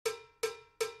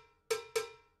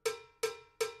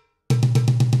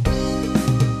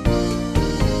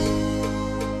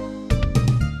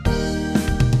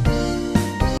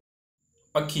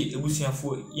Okay,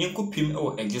 ebusiafo yenko pim e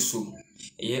wo Ejisu.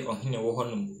 Eye ohene wo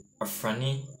honum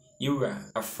afrane yura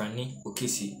afrane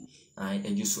okesi.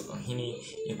 Ejisu ohene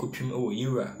yenko pim e wo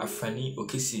yura afrane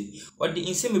okesi. Odi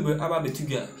insem bebre aba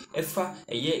betugua efa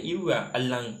eye yura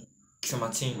alan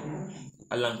twematen.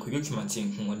 Alan koyo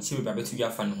twematen ho odi se bebre betugua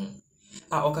afa ne ho.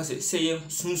 Oka se ye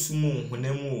sunsumu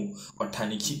honamu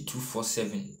otaniki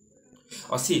 247.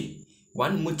 O say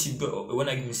one motive when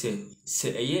I give me say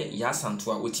eye ya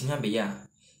santo a otimi abeya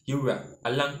yewura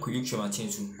alan koyo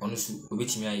twematensu ono su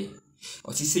obetimi aye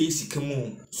o ti say sika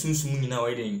mu sunsumu nyina wa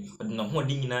den ode na ho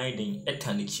ode nyina den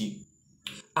etaniki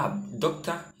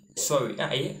doctor sorry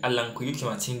eye alan koyo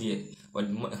twematen de ode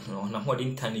na ho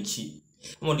ode taniki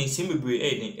mo de sim bebre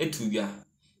den etugua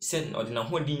sen ode na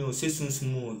ho ode nyo se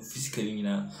sunsumu physically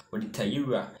nyina ode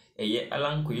tayewura eye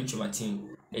alan koyo twematen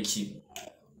echi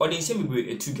odi nsem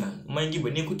bebre etuga mangi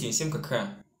bone nkuti nsem kakra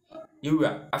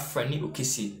yewura afrani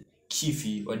okesi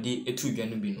chief odi etuga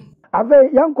no bi no ave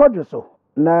yankwadwo so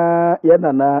na ye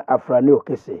nana afrani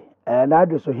okesi na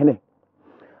adwo so hene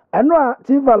eno a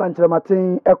TV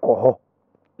lantrematen ekoho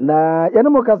na ye no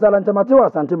mokasa lantrematen wa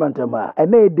santimantama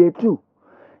ene day 2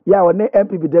 ya wone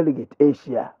MPP delegate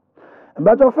Asia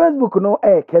but on Facebook no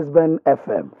Kesben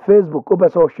FM Facebook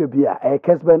obeso hwebia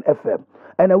Kesben FM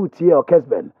ena wutie o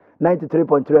Kesben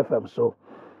 93.3 FM so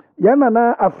yana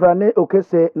na afrane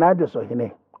okese na adeso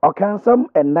hene okansam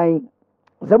ennan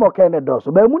zemo kene do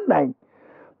so ba mu nan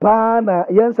pa na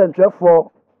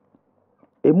yensentrefo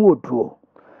emu otuo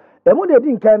emu de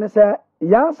din kan se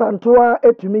yansantoa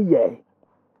etumi ye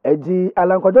edi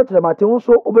alankojo tremate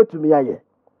nso obetumi aye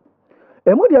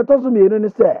emu de toso mienu ni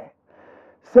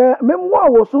se memwo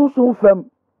awo sunsun fam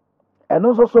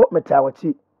eno nso so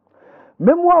metawachi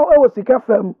memwo awo sika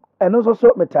fam eno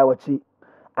so metawachi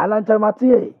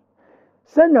alantarmate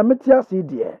senya metiase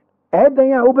die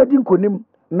eden a obedi nkonim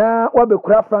na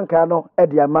wabekura franka no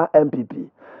ediama MPP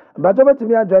mbato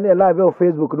betimi adwane live on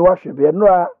Facebook no wahwebe no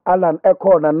a alan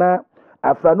eko na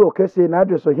afra no okese na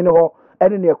adreso hine ho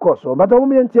ene ne eko so mbato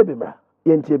mo yentie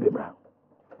bemra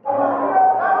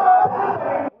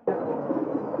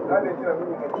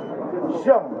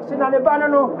Jom sinane bana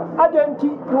no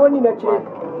agenti woni na kire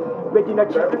bedina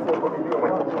kire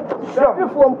jom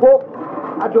fompo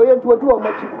adoye ntuodu o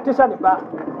machi tisane ba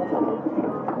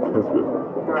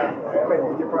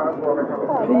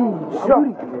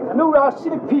jom no wa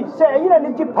siripi se yina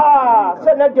ni tipa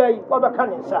se na dai obaka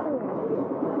ne nsa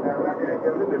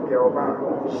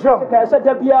jom ka se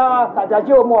dabia ka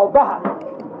daje o mo oba ha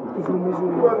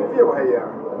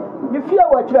ni fia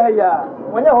wa kire ya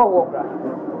wonya ho wo kra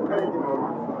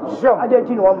jom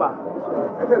agenti no ma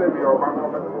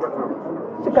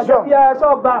Sikatapia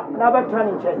so ba na ba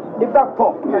training check the back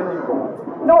pop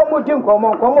no mo din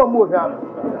komo mo hwa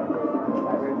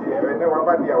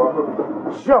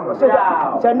jom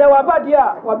se na wa ba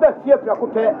dia wa ba fie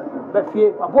prakope ba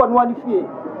fie abo no ani fie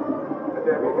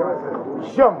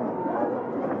jom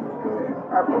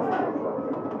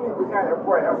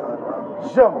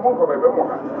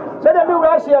se da mi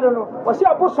wura hye no wo se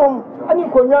abosom ani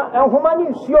konwa enhoma ni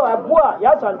nsuo abo a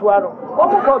ya santoa no wo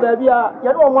mo ko ba bia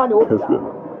ye no nwa ne wo bia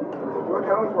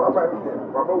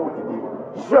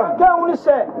jom ka uni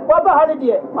se wa ba ha ne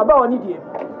die wa ba woni die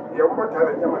ye wo ta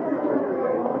na nyama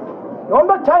ni wo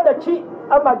ba ta da chi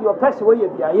ama di o pese wo ye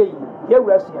bia ye yi ye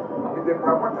wura hye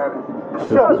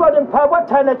jom so dem pa wa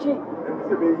ta na chi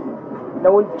na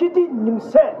won kiti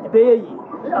nimse be ye yi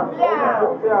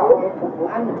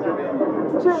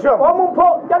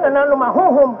Omumpo yana nanu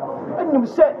mahonhom enim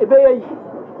se ebeye yi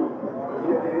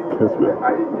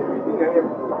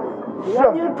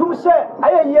ya tum se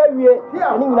ayeyi awie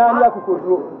ani nyina ni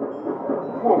akokoduro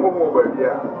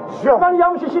man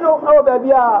yam shishino awo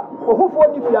babia ohufo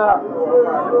ni fia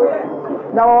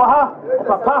na wo ha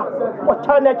papa o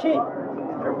tanachi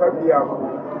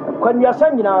kwani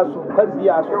asanyina so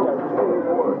kwabia so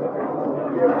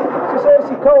se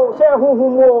sikao se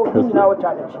huhumo nyina wo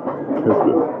tanachi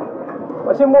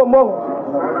wase mo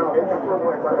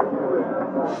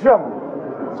jam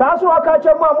saso aka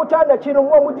che mo amutana chi no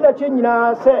mo mudina chi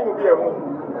nyina se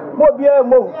mo bia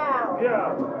mo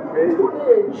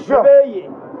jam beye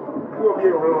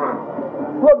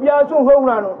mo bia so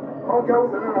hohura no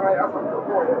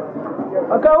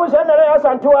aka wo se na ya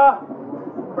santoa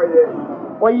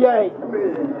oye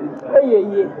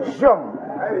eye jam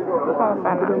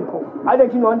ada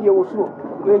kino ande wo so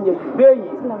yenye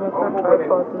beyi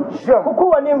kuku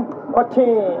wanim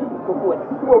kwatin kuku wanim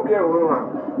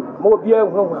mo bia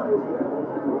ehunwa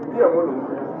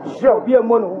bia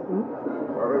monu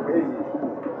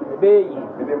beyi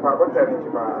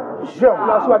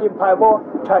na so ade paibo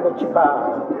tane chipa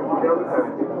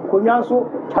nkonnwa nso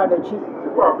twa n'akyi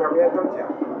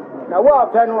na wo a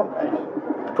pɛ no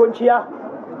tonkyia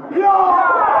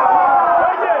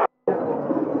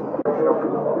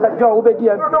John wobɛdi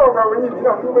a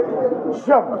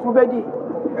wobɛdi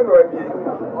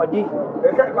ɔdi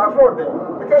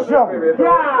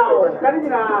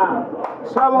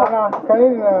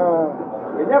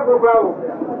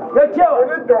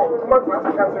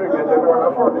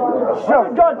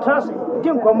John trans di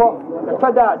nkɔmmɔ ɛtɔ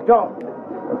da John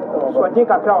sɔden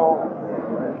kakra hɔ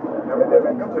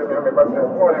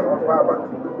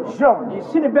John de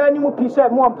si ne bɛɛ ne mu pii sɛ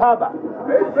mo ɔmpa aba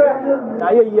na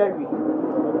ayɛ yi awie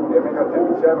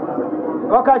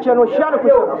wɔka kyerɛ no ɔhyia no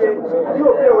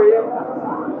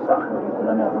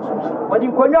wɔde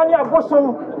nkonnwa ne abosom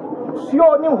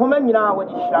suo ne nhoma nyinaa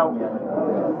wɔde hyira wo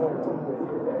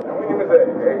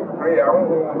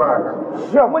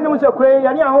monim sɛ kora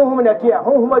yɛne ahohom na ɛte a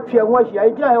honhom atwa ho ahyia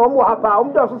ɛgyina hɛ wɔm wɔ ha paa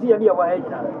ɔmdɔ so sɛ yɛne yɛwɔ ha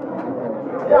gyina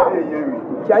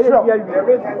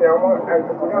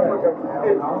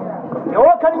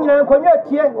yɛwɔ ka no nyinaa nkonnwa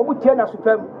atie ɔmo tie na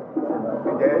sopa mu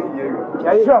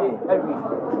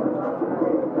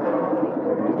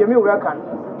Jimmy Urakan.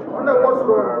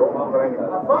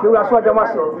 You are so damn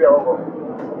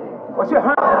what's your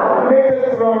hand?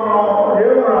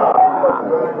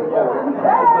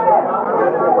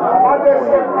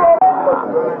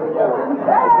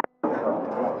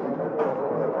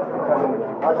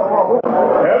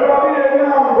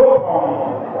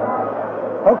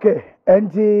 Okay,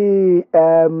 and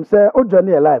say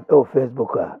Johnny alive on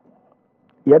Facebook.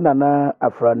 Nana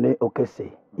Afrani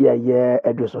Okese. Yeah,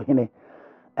 Ejisu hine.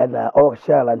 And all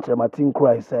shall and Martin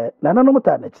Christ said, Nana no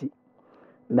maternity.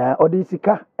 Na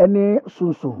odisika any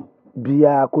sunsum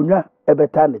bia konwa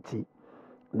ebetanity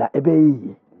na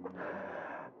ebe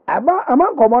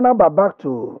among common back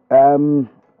to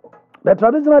the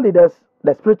traditional leaders,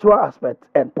 the spiritual aspect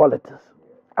and politics.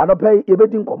 And pay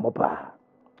everything come up.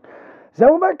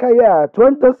 Kaya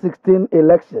 2016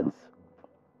 elections.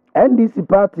 NDC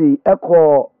party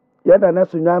echo yada na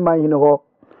sunyama hino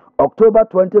October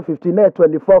 2015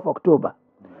 24th October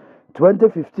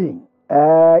 2015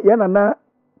 yana na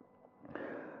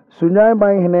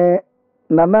sunyama hine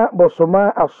nana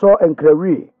bosoma aso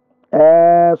enkrawi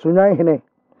sunyama hine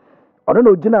ono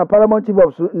no gina paramount chief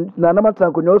of nana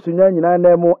matrankonyo sunyama nyina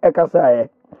na mu ekasa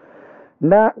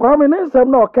na kwame ne nsam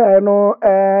na oka no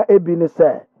ebi ne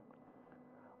say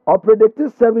or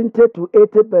predicted 70 to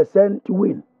 80%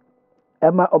 win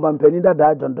Emma Obampenida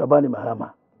da John Dramani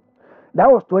Mahama.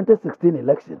 That was 2016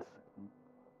 elections.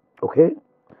 Okay?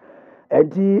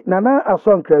 And the Nana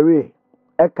Ason Krere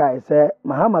Eka say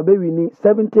Mahama be winning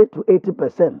 70 to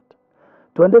 80%.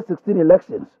 2016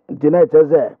 elections. Dina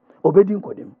teze obedin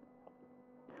kodim.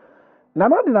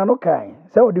 Nana dina no kai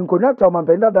say odin konya ta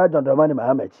Obampenida da John Dramani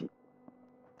Mahama chi.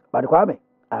 But kwame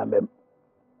amem.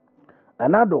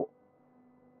 Anado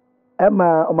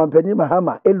Emma Omampeni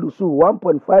Mahama elusu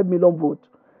 1.5 million votes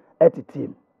at the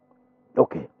team.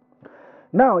 Okay.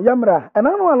 Now, Yamra, and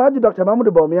I know a Dr.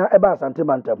 Mahmoud Bomia eba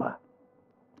Santimantama.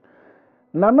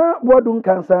 Nana Bodun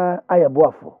cancer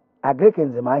ayabuafo, a Greek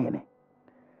in the Mahine.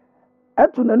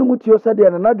 Etu Nanumutio said the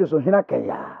Anadus of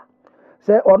Hinakaya.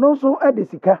 Say, or no so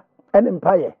Edisika, an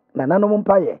empire, Nananum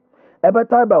Paye,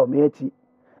 Ebata Baumeti,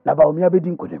 Nabaumia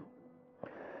Bedin Kudim.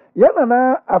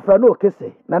 Yanana Afrano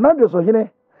Kese, Nanadus of Hine.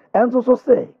 And so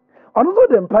say, on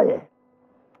the empire,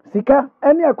 Sika,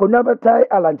 any a conabatai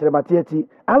Alan Trematieti,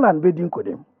 Alan Bedin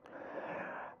Kudim.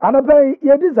 And I pay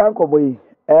ye this uncle boy,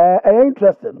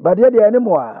 interesting, but yet the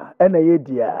anymore, and a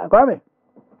dear. Kwame,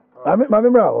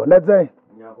 Mamma, let's say.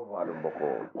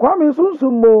 Kwame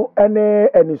Sunsumo,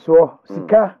 any so,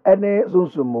 Sika, any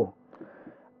Sunsumo.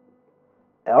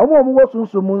 Omo was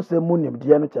Sunsumun se munim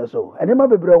diameter so, and Emma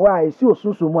Bebrewa is your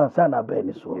Sunsumu and Sana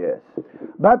Beniso. Yes.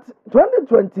 But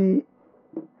 2023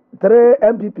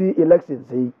 MPP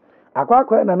elections, Aqua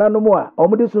and Ananomoa,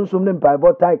 Omudi Sunsum by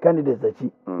Botai candidates that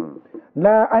she.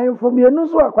 Now I am from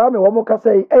Yenuso Aquame, Womoka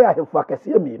say, I have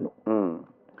Fakasiamino.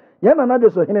 Yan another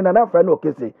so in an friend of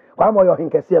Kissy, Quamo your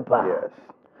Hinkasia pa. Yes.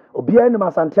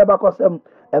 Obianima Santiabacosem,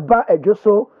 a bar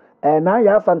Ejisu, and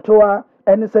Naya Santoa.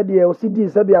 And said the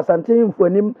OCD Sabia Santim for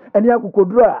him, and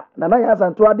Yakudra, Nanaya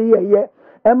Santua de ye,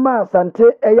 Emma Sante,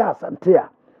 Eya Santea.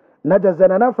 Najas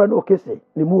and an friend Okese,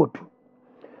 Nimutu.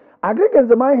 Agricans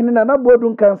the mine in an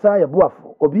abodun cancer, a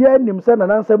buafo, Obia himself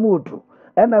and answer Mutu,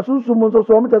 and as soon so much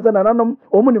as an anonymous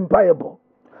woman impayable.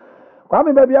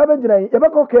 Kwame baby Abedina,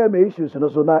 Ebako came issues,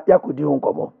 and so not Yakudi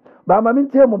Hunkobo. But my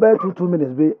mintia mobile 2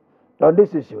 minutes be on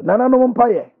this issue. Nananom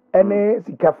Paye, N.A.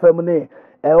 Sika Femine.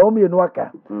 Omi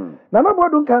Nwaka. Nana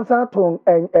Bodun cancer tongue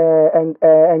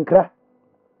and cra.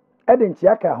 ɛde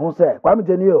nkyia ka ho sɛ kwame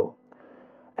tani o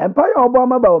empire ɔbɔ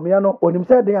ama Bawumia no onim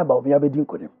sɛ den Bawumia bɛdi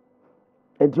nkonim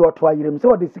enti ɔto ayerem sɛ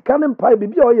ɔde sika ne mpae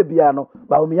bibi a ɔyɛ bia no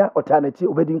Bawumia ɔta n'akyi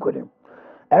obɛdi nkonim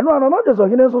ɛno ano no de so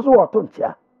hene nso so wɔto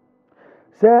nkyia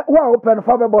sɛ wo a wopɛ no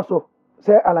fa bɛbɔ so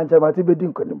sɛ alankyerɛmate bɛdi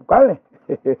nkonim kwame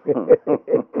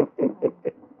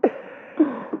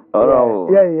Honorable.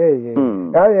 Yeah.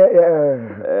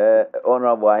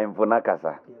 Honorable Ahimfuna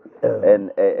Kasa.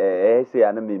 And say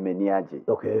I'm Meniaji.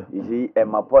 Okay. You see,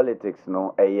 my politics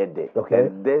no a Okay.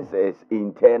 And this is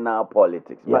internal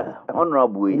politics. Yeah. But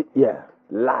honorable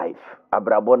life,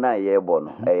 abrabona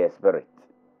yebono, a spirit.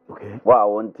 Okay. Wa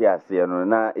won't ya see no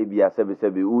na ebia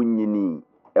sebi unyini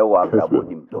ewa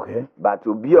abrabonim. Okay. But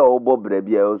obi a obo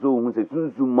brebia so hu se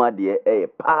sunsuma de a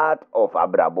part of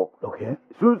abrabo. Okay.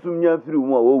 Sunsum nya firi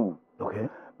mu a wowu. Okay.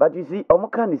 But you see,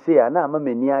 Omaka say, na ama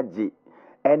mani aje.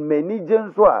 And many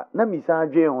gens were, na misa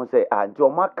adwe ho say,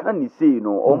 Omaka ni say,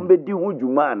 no, ombedi hu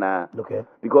juma na. Okay.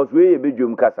 Because we be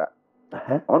jum kasa.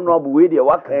 Honorable way there,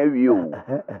 what can you?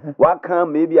 What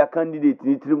can maybe a candidate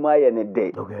ni trimaya in a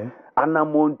day? Okay. And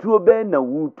I'm on to be na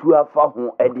wu to a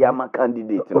fahu ediama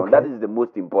candidate. No, that is the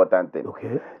most important thing.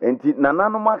 Okay. And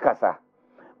nanano makasa.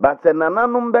 But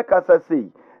nanano bekasa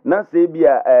say, na say be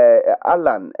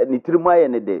Alan ni trimaya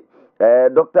in a day.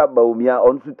 Dr. Bawumia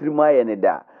on Sutrima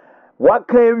Yeneda. What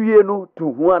can we know to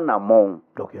one among?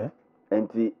 Okay. And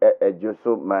just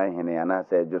so my henny, and I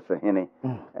said, just a henny,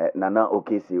 Nana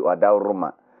Okesi or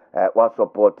Dauruma, was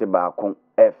supported by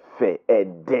F. a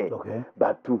day, Okay.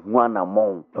 but to one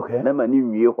among. Okay. Never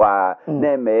knew you were,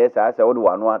 name as I said,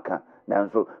 one waka.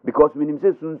 So, because when him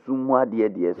say soon,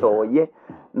 dear, so ye,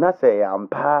 na say, I'm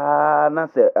pa, na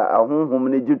say, a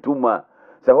home, tuma.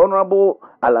 So Honorable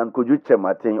Alan Kojo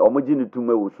Chematin, Omojini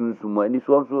Tume will soon sumo, and it's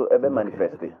also ever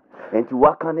manifested. And to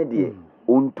what can it be?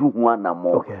 Unto one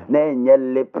more. Nay, ye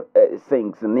lip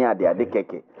sings near the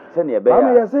adekeke. Send your baby.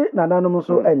 I say, Nananum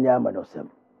so and Yamanosem.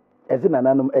 As in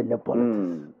Nananum and your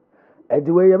politics. As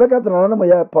the way you make out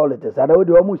Nananum politics, I would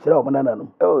almost show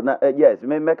Nananum. Oh, yes,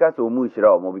 may make us almost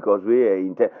show because we are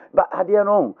in. But I don't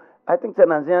know. I think the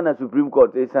Naziana Supreme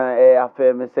Court is a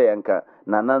firm say anka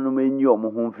Nananum in your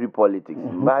home free politics.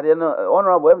 But you know,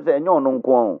 Honorable say no non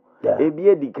quon. A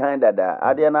be the kind that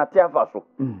I did not tell faso.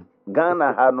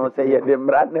 Ghana had no say them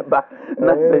ratneba,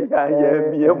 not say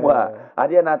I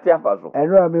did not tell faso.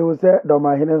 And Rami will say,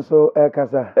 Domahine so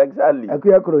Casa. Exactly. A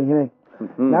queer crony.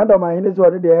 Now Domahine is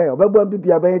already here, but one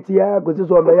people about here, because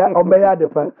it's on my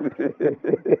depa.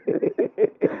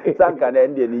 Some can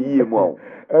end in a year more.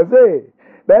 I say.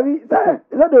 Baby, that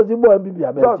does you boy be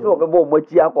a better. So, about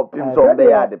much yap of him, so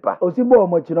they are the pa. Osibo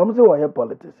much, you know, so I have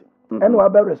politics. And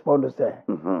what better respond to say?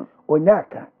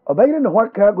 Onyaka, obeying the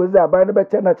what car goes there by the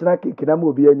better national kick in a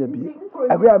movie and be.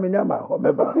 I will am in Yama,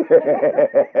 remember.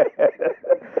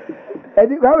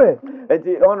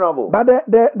 It's honorable. But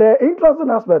the interesting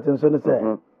aspect in Sonny say,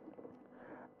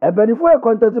 a benefit a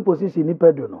contested position in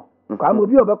Pedro. Come will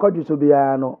be about you to be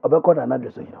an about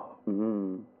another, you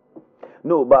know.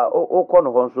 No, but o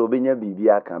kono honso benya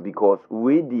bibia kan because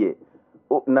we die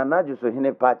nana just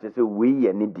hene patch say we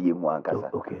ye ne die mu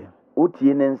ankasa. Okay. O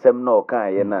tie ne nsem na o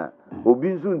kan ye na obi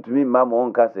nsu ntumi ma mo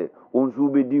onka say onsu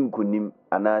bedi nkunim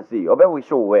anase obe we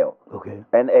show well. Okay.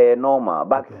 And normal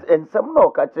but nsem na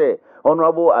o ka che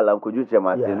Honorable Alan Kojo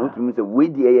Chemate no tumi say we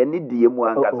die ye ne die mu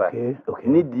ankasa. Okay.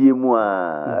 Ne die mu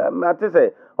a mate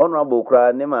say Honorable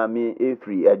kra ne maami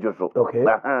efri ejoso. Okay.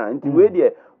 Nti we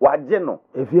die wajeno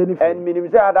and minimum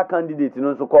say other candidates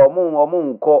no so call omo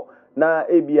nko na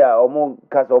ebia omo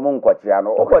kasa omo nkwatia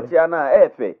no okwatia na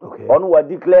efe onu wa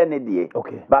declare ne die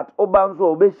but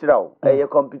obanzo obehirawo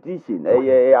competition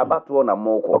abato na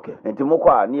moko enti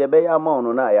moko a ne be ya ma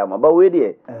onu na ya ma ba we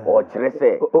die o kire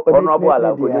se onu abo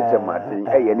ala ko je chemate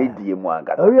ne die mu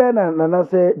anga owie na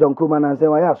say John Kuma na say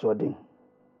wa ya so din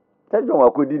John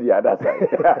wa ko di the other side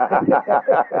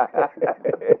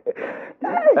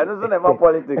and also never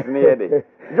politics near there.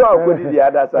 John could the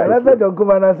other side. I said, John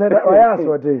Kuman, I said, oh, yeah,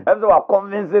 so it. And so I'm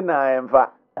convincing I am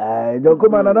fat. John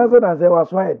Kuman, and I said, was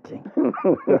sweating.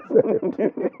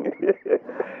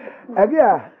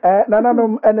 Again,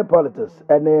 Nananum any politics.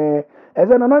 And as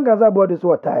an Anangaza body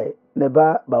so tie,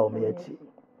 Neba Baumiachi.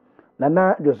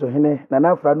 Nana Josohine,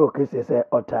 Nana Frano Kisses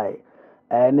or tie,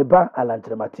 Neba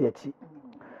Alantrematiachi.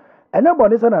 And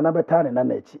nobody said another time in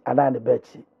Anachi, and I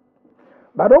betchi.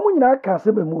 But omu nyina ka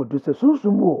se be mu do se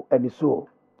sunsumu ani so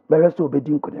be hwe so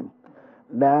obedin kunem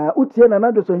na utie na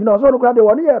nado so hina so no kra de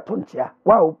woni ye to ntia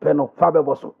wa ope no fa be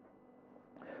boso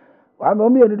wa me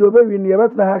omi eni do be wi ni e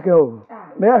betna ha ke o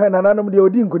na ya hwe nananom de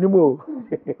odin kunem o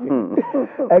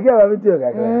Again, I will tell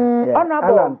you.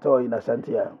 Honorable Alan Toy in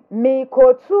Ashantia. Me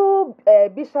go to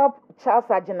Bishop Charles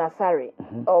Ajinasari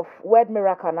of Word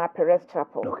Miracle na Perez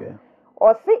Chapel. Okay.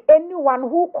 Or say anyone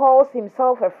who calls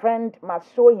himself a friend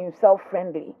must show himself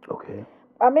friendly. Okay.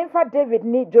 I mean for David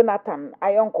ni Jonathan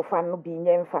ayonko fan no bi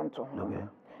nye mfanto.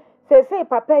 Okay. Say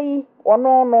papa yi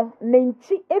ono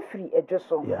nenchi efri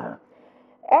edwoso. Yeah.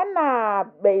 Ena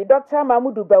be Dr.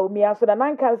 Mamudu Baumia so na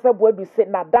nankansa boadu se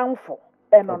na danfo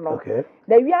eno no. Okay.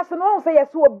 Na wiase no say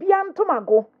yeso obi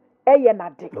antomago eye na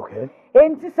de. Okay.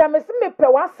 Enti se me se me pe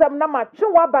wasam na ma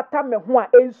twe wa bata me ho a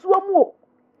ensuo mu o.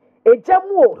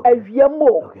 Ejamu o awiam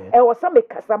o e wo sa me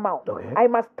kasa ma o. I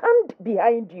must stand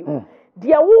behind you.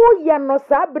 Dia wo ye no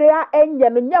sabre a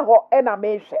enye no nye ho e na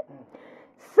me hwe.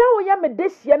 Se wo ye me de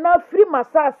hie na afiri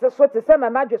masase so te se na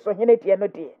nadwe so hene de no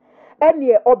de.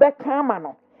 Ene obeka ama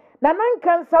no. Na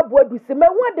nankansa boadu se me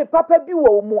ho de papa bi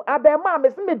wo mu abema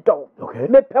me se me do.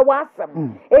 Me pe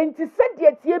wasam. Enti se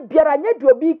de tie biara nye de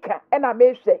obi ka e na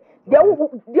me hwe.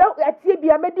 Dia atie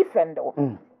bia me defend o.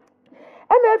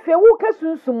 Ena efe wo ka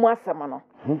sunsumu asam no.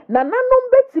 Na nanom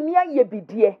betimi aye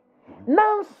bidie.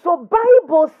 Nanso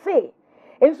Bible say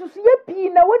ensusu ye pi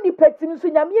na woni patim so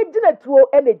nyame agina tuo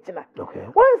ena gina.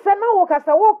 Wonse na wo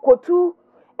kasa wo kotu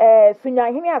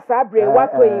sunyahini asabre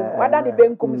wato yi wada ne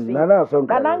benkum si.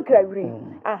 Na nankrawiri.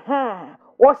 Aha.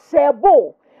 Wo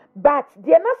sebo but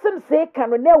de na sem say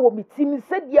kanu na wo mitim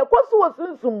se de kwaso wo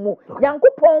sunsumu.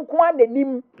 Yankopon ko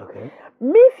ananim.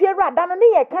 Me fiera da no ne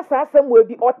ye kasa asem we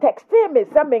bi o text me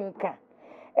se menka.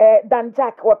 Dan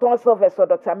Jack waton service or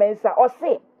Dr. Mensa or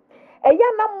say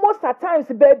eya na most at times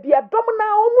baby adom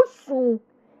na omusu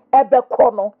ebe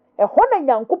kono e hona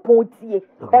nyankopon tie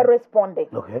e responding.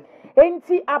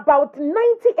 Enti about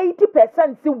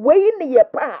 90-80% si we ne ye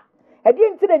pa e de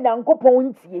enti na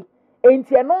nyankopon tie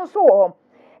enti e no nso wo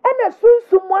ena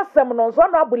sunsumu asem no nso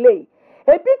na abule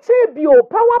ebi che bi o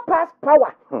power pass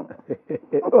power.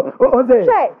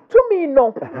 Che to me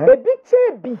no ebi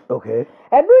che bi. Okay.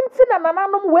 Enu nti na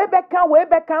nananom we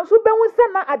beka so be hu se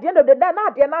na ade no de da na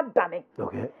ade na dane.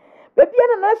 Okay. Bebi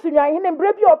na sunwa hene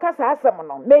mbre bi o kasa asem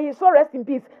no. May he so rest in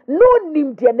peace. No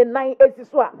nim de ne nan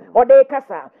esiso a o de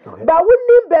kasa. Ba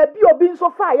wonim ba bi obi nso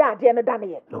fa ya ade no dane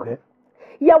ye. Okay.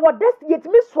 Ya wo destiny yet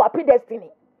me swap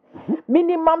destiny.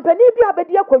 Minimum pani bi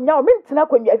abedi akonya o mentina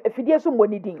akonya afidie so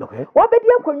moni din. Wo abedi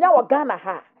akonya wo Ghana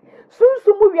ha.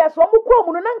 Sunsumu wi aso mo ko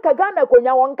mu no nanka Ghana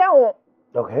akonya won ka ho.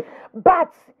 Okay.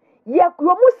 But ye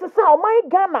yomu sisa o my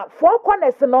Ghana four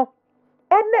corners no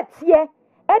enetie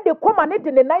e de koma ne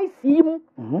de ne nice yim.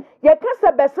 Ye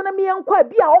kasa besena me enko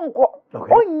bi a onko.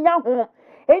 Onya ho.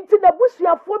 Enti na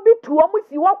busuafo bi tu o mu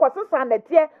si wo kwasesa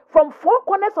netie from four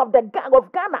corners of the of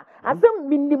Ghana asem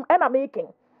minim na making.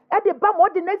 E de ba mo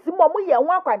de nesi mo ye ho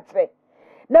akwantre.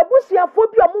 Na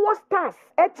busuafo bi o mu wo stars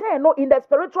e chen no in the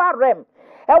spiritual realm.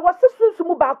 E wo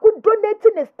sesunsumu ba ko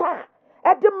donating a star.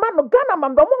 E de man no Ghana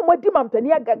man do mo di mampani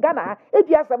Ghana e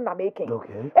bi asem na making.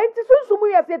 Enti sunsumu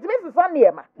ye se timi sesa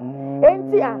ne ma.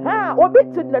 Enti aha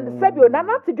obi ti na sebio na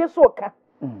na ti so ka.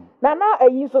 Na na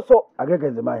ayi so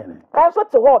agege zema yene. So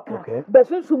te ho ka. Be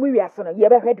sunsumu wi ase no ye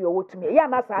be hwede o wotumi. Ye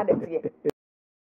na sa na tie.